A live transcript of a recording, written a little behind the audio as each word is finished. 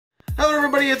Hello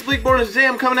everybody, it's Bleakborn, and today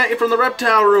I'm coming at you from the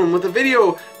reptile room with a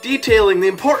video detailing the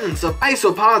importance of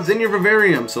isopods in your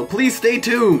vivarium, so please stay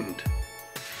tuned.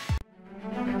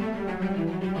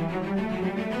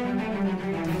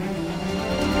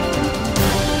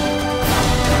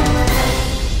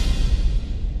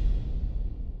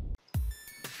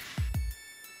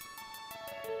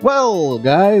 Well,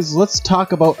 guys, let's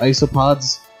talk about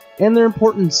isopods and their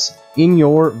importance in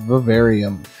your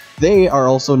vivarium. They are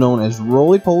also known as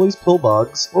roly-polies,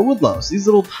 pillbugs, or woodlouse. These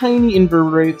little tiny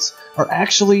invertebrates are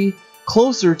actually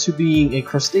closer to being a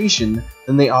crustacean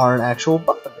than they are an actual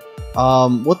bug.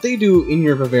 What they do in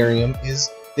your vivarium is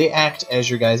they act as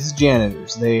your guys'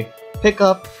 janitors. They pick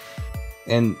up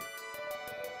and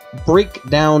break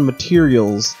down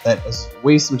materials, that is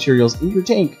waste materials, in your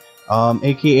tank,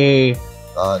 aka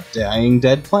dying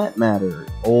dead plant matter,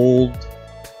 old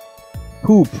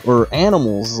poop, or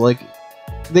animals. Like,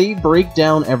 they break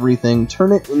down everything,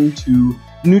 turn it into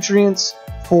nutrients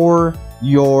for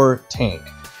your tank.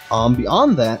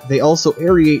 Beyond that, they also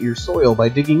aerate your soil by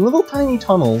digging little tiny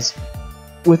tunnels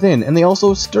within, and they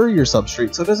also stir your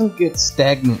substrate so it doesn't get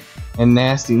stagnant and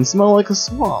nasty and smell like a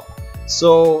swamp.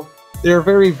 So they're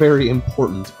very, very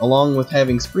important, along with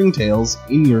having springtails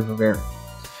in your vivarium.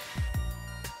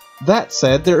 That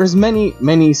said, there is many,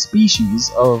 many species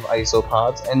of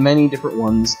isopods, and many different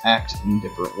ones act in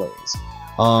different ways.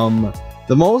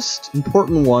 The most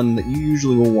important one that you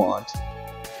usually will want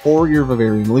for your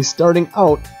vivarium, at least starting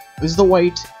out, is the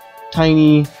white,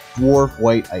 tiny, dwarf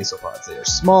white isopods. They are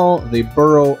small, they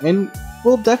burrow, and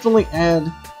will definitely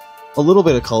add a little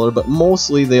bit of color, but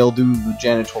mostly they'll do the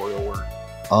janitorial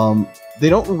work. They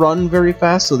don't run very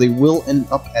fast, so they will end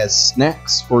up as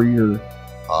snacks for your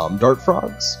dart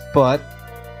frogs, but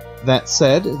that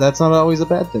said, that's not always a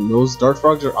bad thing. Those dart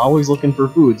frogs are always looking for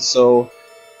food, so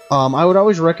I would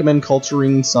always recommend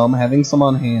culturing some, having some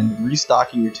on hand,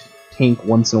 restocking your tank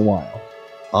once in a while.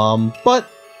 But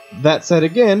that said,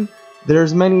 again,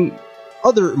 there's many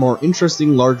other more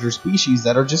interesting larger species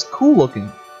that are just cool looking,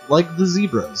 like the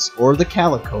zebras, or the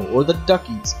calico, or the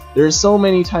duckies. There's so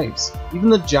many types. Even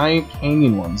the giant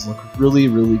canyon ones look really,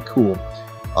 really cool.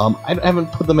 I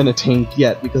haven't put them in a tank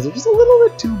yet because they're just a little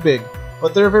bit too big,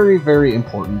 but they're very, very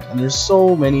important, and there's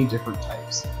so many different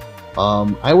types.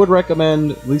 I would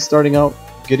recommend, at least starting out,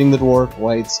 getting the dwarf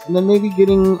whites, and then maybe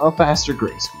getting a faster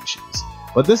gray species.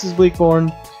 But this is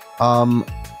Bleakborn,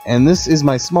 and this is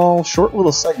my small, short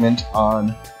little segment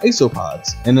on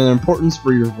isopods and their importance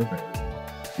for your vivarium.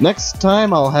 Next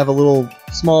time I'll have a little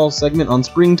small segment on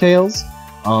springtails.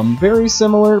 Very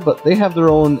similar, but they have their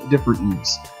own different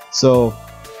use. So,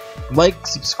 like,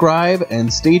 subscribe,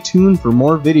 and stay tuned for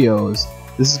more videos.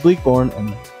 This is Bleakborn,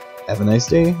 and have a nice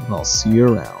day, and I'll see you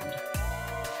around.